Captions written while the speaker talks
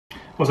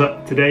What's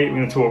up? Today we're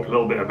going to talk a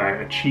little bit about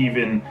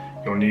achieving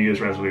your New Year's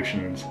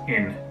resolutions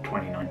in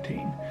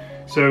 2019.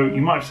 So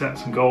you might have set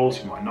some goals,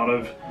 you might not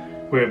have.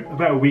 We're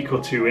about a week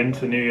or two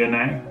into the new year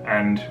now,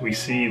 and we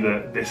see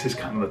that this is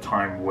kind of the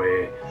time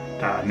where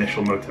that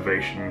initial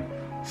motivation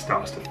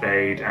starts to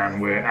fade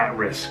and we're at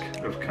risk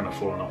of kind of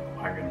falling off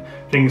the wagon.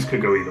 Things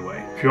could go either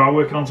way. If you are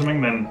working on something,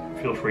 then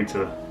feel free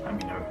to let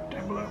me know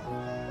down below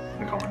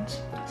in the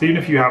comments. So even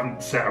if you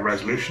haven't set a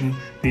resolution,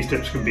 these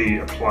tips can be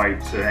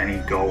applied to any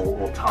goal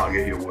or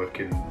target you're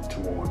working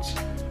towards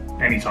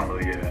any time of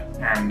the year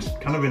and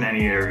kind of in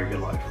any area of your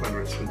life,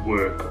 whether it's with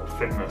work or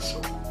fitness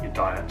or your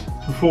diet.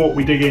 Before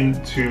we dig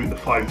into the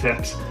 5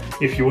 tips,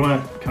 if you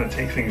want to kind of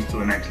take things to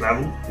the next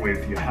level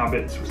with your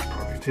habits, with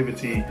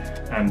productivity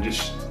and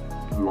just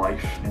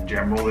life in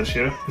general this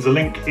year, there's a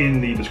link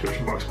in the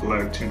description box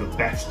below to the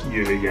Best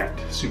Year Yet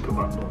Super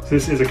Bundle. So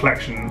this is a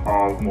collection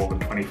of more than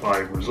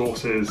 25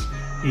 resources,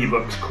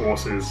 ebooks,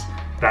 courses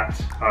that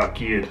are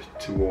geared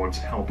towards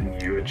helping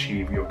you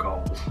achieve your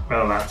goals,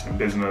 whether that's in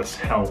business,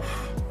 health,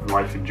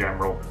 life in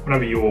general,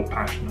 whatever you're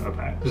passionate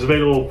about. It's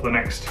available for the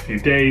next few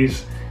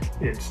days.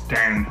 It's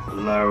down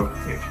below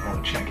if you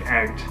want to check it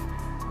out,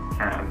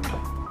 and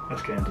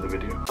let's get into the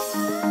video.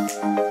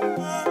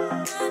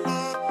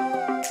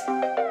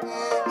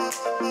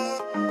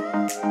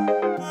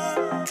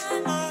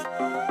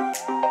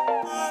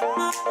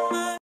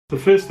 The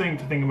first thing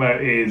to think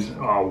about is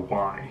our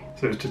why.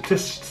 So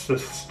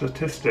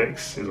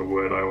statistics is a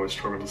word I always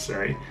struggle to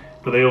say,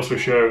 but they also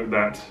show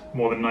that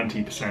more than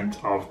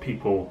 90% of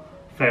people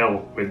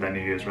fail with their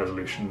New Year's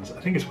resolutions. I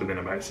think it's within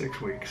about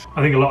 6 weeks.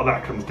 I think a lot of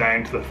that comes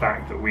down to the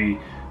fact that we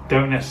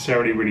don't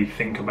necessarily really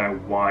think about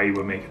why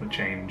we're making the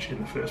change in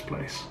the first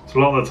place. So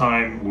a lot of the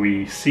time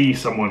we see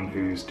someone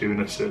who's doing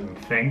a certain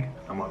thing,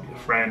 that might be a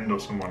friend or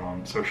someone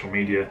on social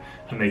media,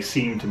 and they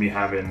seem to be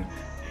having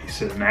a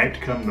certain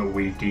outcome that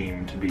we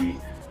deem to be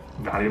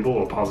valuable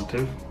or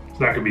positive.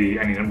 So that could be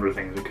any number of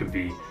things. It could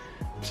be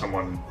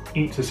someone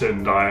eats a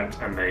certain diet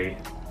and they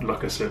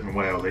look a certain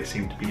way, or they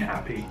seem to be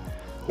happy,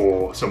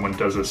 or someone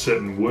does a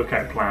certain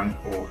workout plan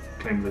or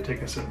claims they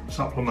take a certain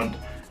supplement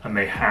and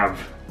they have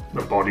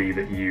the body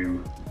that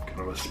you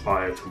kind of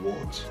aspire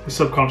towards.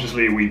 So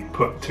subconsciously we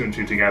put 2 and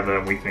 2 together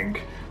and we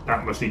think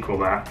that must equal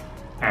that,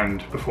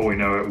 and before we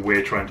know it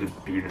we're trying to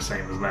be the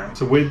same as them.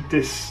 So with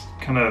this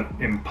kind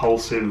of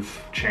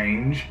impulsive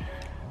change,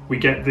 we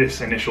get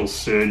this initial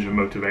surge of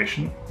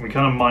motivation. We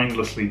kind of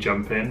mindlessly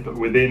jump in, but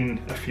within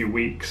a few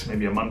weeks,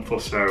 maybe a month or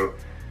so,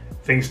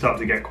 things start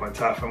to get quite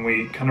tough and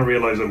we kind of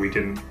realize that we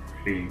didn't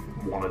really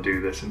want to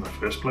do this in the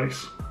first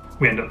place.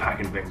 We end up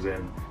packing things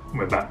in and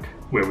we're back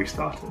where we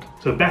started.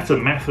 So a better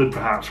method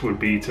perhaps would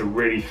be to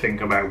really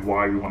think about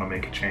why we want to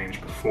make a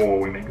change before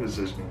we make the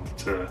decision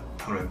to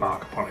kind of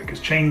embark upon it,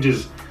 because change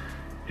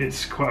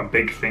it's quite a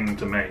big thing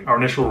to make. Our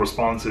initial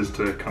response is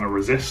to kind of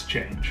resist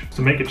change.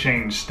 To make a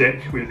change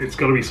stick, it's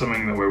got to be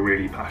something that we're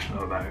really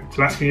passionate about.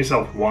 So asking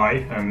yourself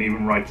why, and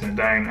even writing it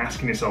down,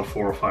 asking yourself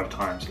 4 or 5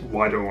 times,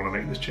 why do I want to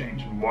make this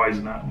change? And why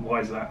is that? And why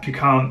is that? If you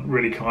can't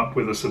really come up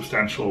with a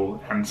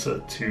substantial answer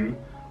to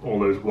all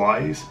those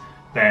whys,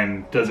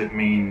 then does it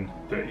mean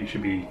that you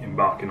should be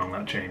embarking on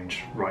that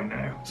change right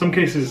now? Some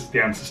cases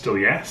the answer is still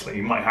yes, like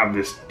you might have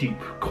this deep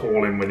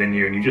calling within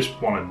you and you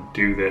just want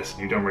to do this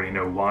and you don't really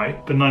know why.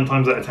 But 9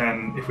 times out of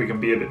 10, if we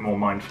can be a bit more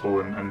mindful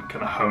and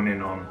kind of hone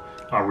in on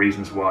our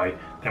reasons why,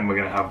 then we're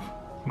going to have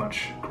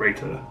much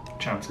greater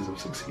chances of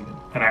succeeding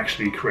and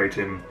actually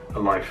creating a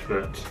life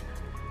that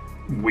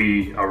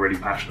we are really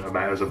passionate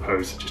about, as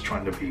opposed to just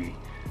trying to be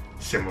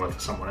similar to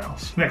someone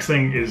else. Next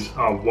thing is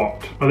our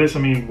what. By this I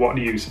mean, what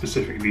are you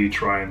specifically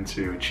trying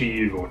to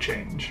achieve or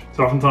change?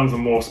 So oftentimes the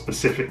more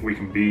specific we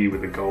can be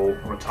with a goal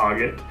or a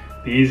target,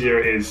 the easier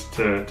it is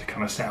to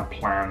kind of set a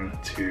plan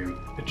to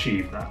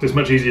achieve that. So it's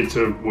much easier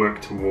to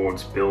work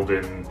towards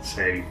building,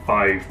 say,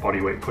 5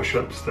 bodyweight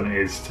push-ups than it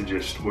is to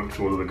just work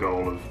towards the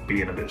goal of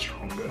being a bit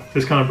stronger.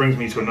 This kind of brings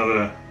me to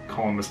another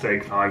common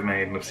mistake that I've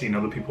made and I've seen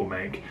other people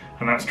make,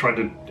 and that's trying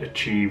to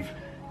achieve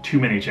too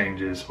many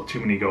changes or too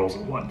many goals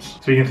at once.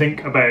 So you can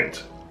think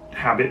about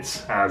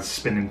habits as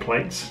spinning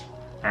plates,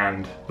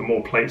 and the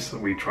more plates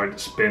that we try to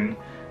spin,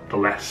 the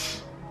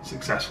less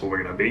successful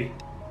we're going to be.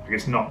 Like,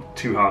 it's not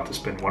too hard to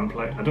spin 1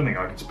 plate. I don't think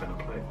I can spin a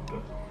plate,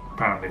 but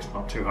apparently it's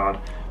not too hard.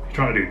 If you're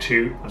trying to do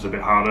 2, that's a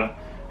bit harder.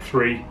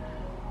 3,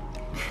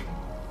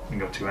 you've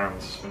got 2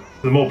 hands. So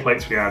the more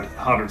plates we add, the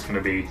harder it's going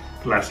to be,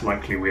 the less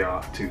likely we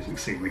are to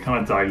succeed. We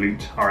kind of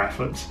dilute our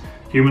efforts.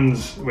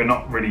 Humans, we're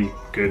not really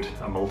good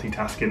at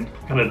multitasking.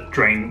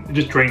 It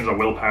just drains our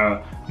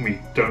willpower and we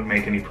don't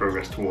make any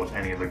progress towards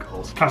any of the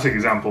goals. Classic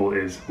example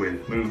is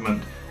with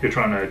movement. You're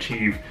trying to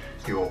achieve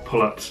your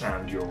pull-ups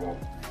and your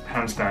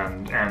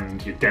handstand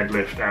and your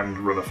deadlift and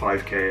run a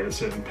 5K at a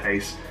certain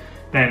pace,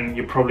 then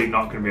you're probably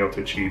not going to be able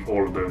to achieve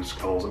all of those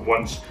goals at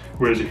once.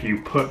 Whereas if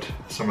you put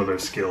some of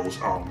those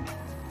skills on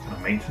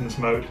maintenance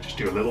mode, just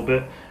do a little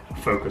bit and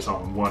focus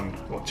on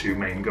 1 or 2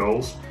 main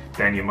goals,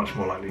 then you're much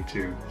more likely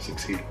to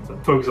succeed with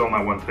them. Focus on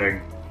that one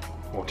thing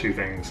or 2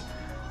 things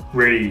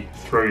really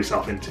throw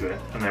yourself into it,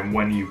 and then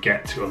when you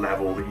get to a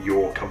level that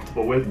you're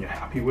comfortable with and you're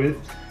happy with,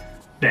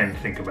 then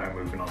think about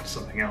moving on to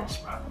something else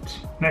perhaps.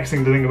 Next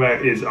thing to think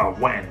about is our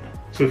when.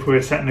 So if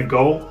we're setting a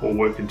goal or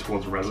working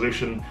towards a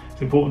resolution,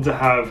 it's important to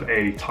have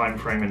a time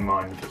frame in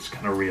mind that's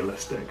kind of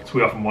realistic. So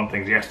we often want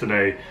things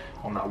yesterday,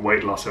 on that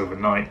weight loss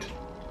overnight.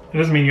 It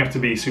doesn't mean you have to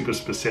be super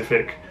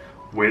specific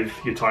with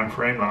your time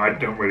frame. Like, I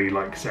don't really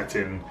like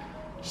setting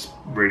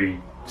really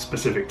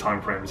specific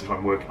time frames if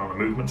I'm working on a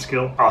movement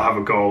skill. I'll have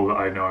a goal that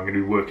I know I'm going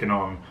to be working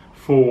on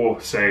for,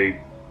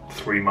 say,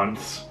 3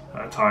 months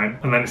at a time,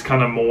 and then it's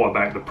kind of more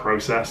about the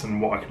process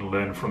and what I can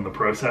learn from the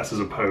process as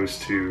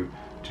opposed to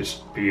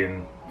just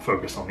being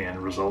focused on the end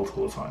result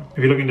all the time. If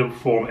you're looking to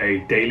form a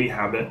daily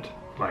habit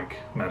like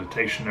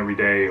meditation every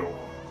day or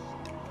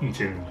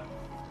eating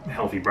a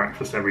healthy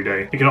breakfast every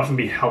day, it can often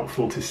be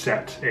helpful to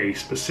set a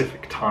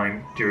specific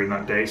time during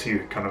that day so you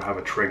kind of have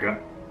a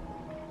trigger,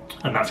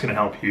 and that's going to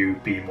help you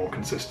be more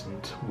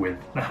consistent with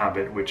the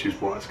habit, which is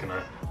what's going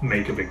to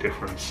make a big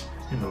difference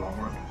in the long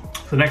run.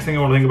 The next thing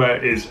I want to think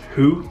about is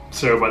who.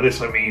 So by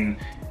this I mean,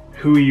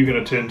 who are you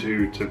going to turn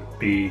to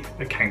be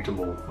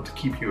accountable or to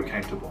keep you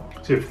accountable?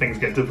 So if things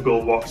get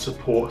difficult, what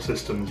support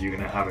systems are you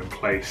going to have in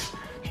place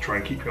to try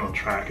and keep you on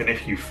track? And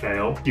if you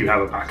fail, you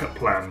have a backup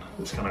plan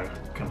that's going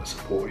to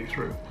support you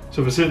through.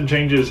 So for certain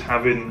changes,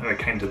 having an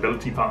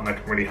accountability partner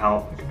can really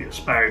help. It could be a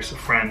spouse, a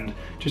friend,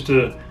 just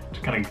to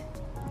kind of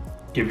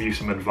give you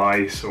some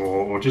advice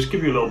or just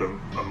give you a little bit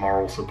of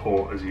moral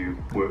support as you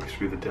work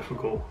through the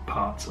difficult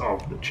parts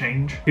of the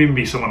change. It could even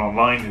be someone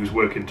online who's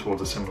working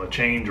towards a similar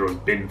change or has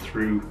been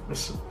through a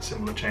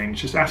similar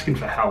change, just asking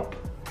for help,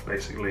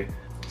 basically.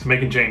 So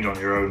making change on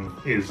your own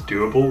is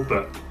doable,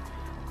 but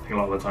I think a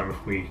lot of the time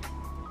if we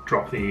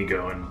drop the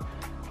ego and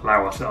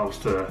allow ourselves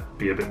to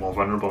be a bit more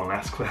vulnerable and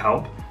ask for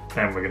help,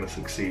 then we're going to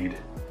succeed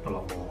a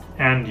lot more.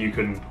 And you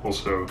can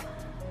also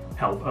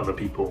help other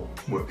people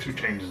work through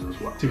changes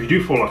as well. So if you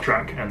do fall off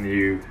track and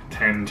you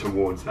tend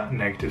towards that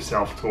negative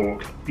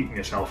self-talk, beating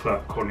yourself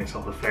up, calling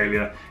yourself a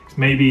failure, it's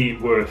maybe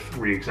worth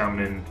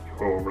re-examining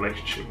your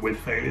relationship with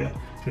failure.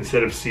 So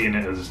instead of seeing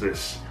it as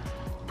this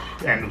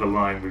end of the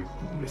line,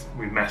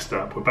 we've messed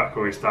up, we're back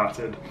where we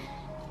started,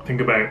 think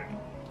about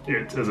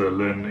it as a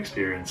learning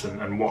experience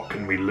and what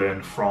can we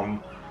learn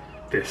from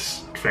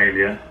this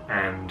failure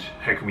and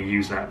how can we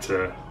use that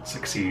to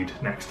succeed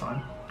next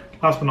time.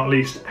 Last but not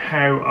least,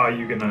 how are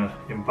you going to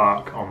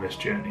embark on this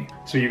journey?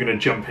 So you're going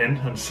to jump in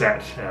and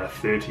set a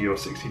 30 or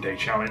 60 day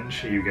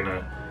challenge? Are you going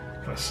to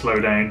kind of slow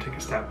down, take a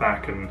step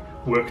back and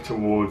work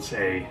towards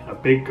a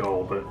big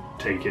goal but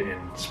take it in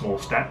small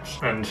steps?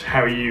 And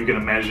how are you going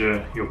to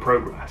measure your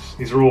progress?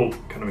 These are all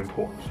kind of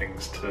important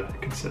things to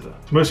consider.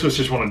 So most of us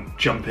just want to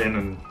jump in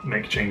and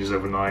make changes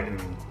overnight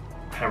and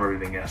have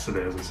everything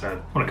yesterday, as I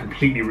said. Want to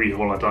completely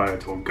rehaul our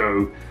diet or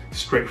go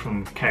straight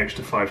from couch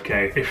to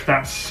 5k. If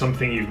that's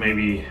something you've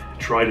maybe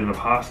tried in the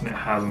past and it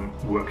hasn't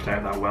worked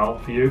out that well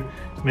for you,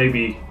 it's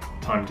maybe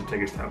time to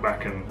take a step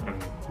back and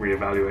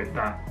reevaluate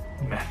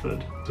that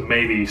method. So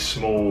maybe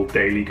small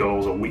daily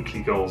goals or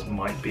weekly goals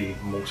might be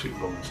more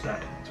suitable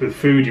instead. So with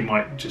food, you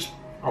might just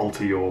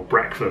alter your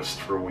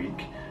breakfast for a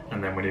week,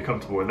 and then when you're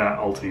comfortable with that,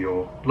 alter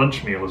your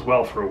lunch meal as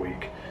well for a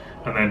week.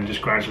 And then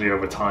just gradually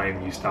over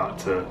time you start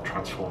to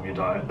transform your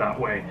diet that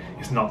way.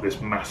 It's not this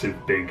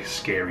massive, big,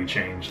 scary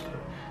change that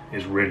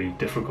is really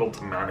difficult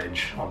to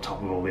manage on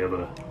top of all the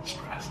other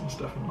stress and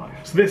stuff in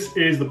life. So this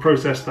is the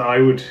process that I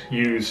would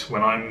use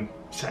when I'm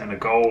setting a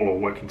goal or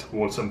working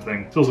towards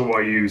something. It's also what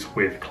I use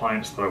with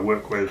clients that I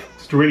work with.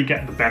 So to really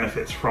get the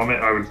benefits from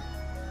it, I would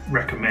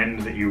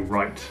recommend that you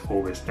write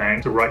all this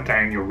down. So write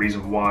down your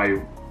reason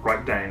why,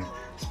 write down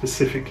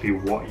specifically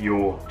what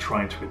you're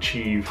trying to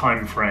achieve,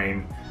 time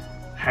frame,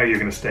 how you're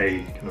going to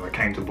stay kind of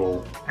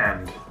accountable,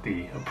 and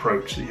the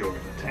approach that you're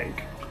going to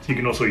take. So you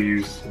can also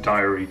use a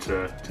diary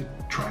to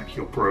track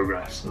your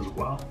progress as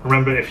well.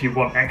 Remember, if you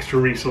want extra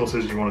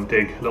resources, you want to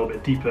dig a little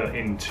bit deeper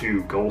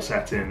into goal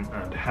setting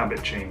and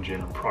habit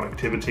changing and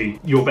productivity,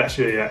 your Best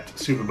Year Yet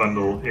Super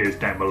Bundle is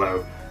down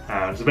below.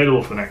 It's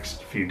available for the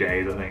next few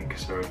days, I think.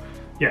 So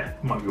yeah,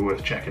 it might be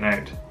worth checking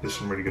out. There's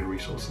some really good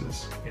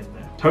resources in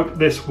there. Hope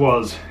this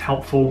was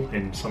helpful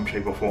in some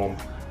shape or form.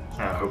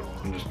 I hope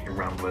I'm just being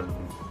rambling.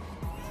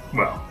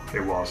 Well,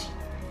 it was.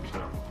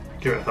 So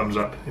give it a thumbs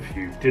up if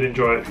you did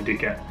enjoy it, if you did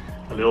get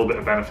a little bit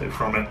of benefit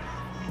from it.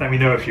 Let me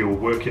know if you're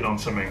working on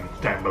something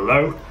down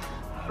below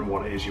and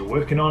what it is you're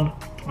working on.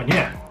 And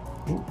yeah,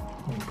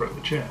 I broke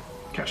the chair.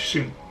 Catch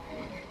you soon.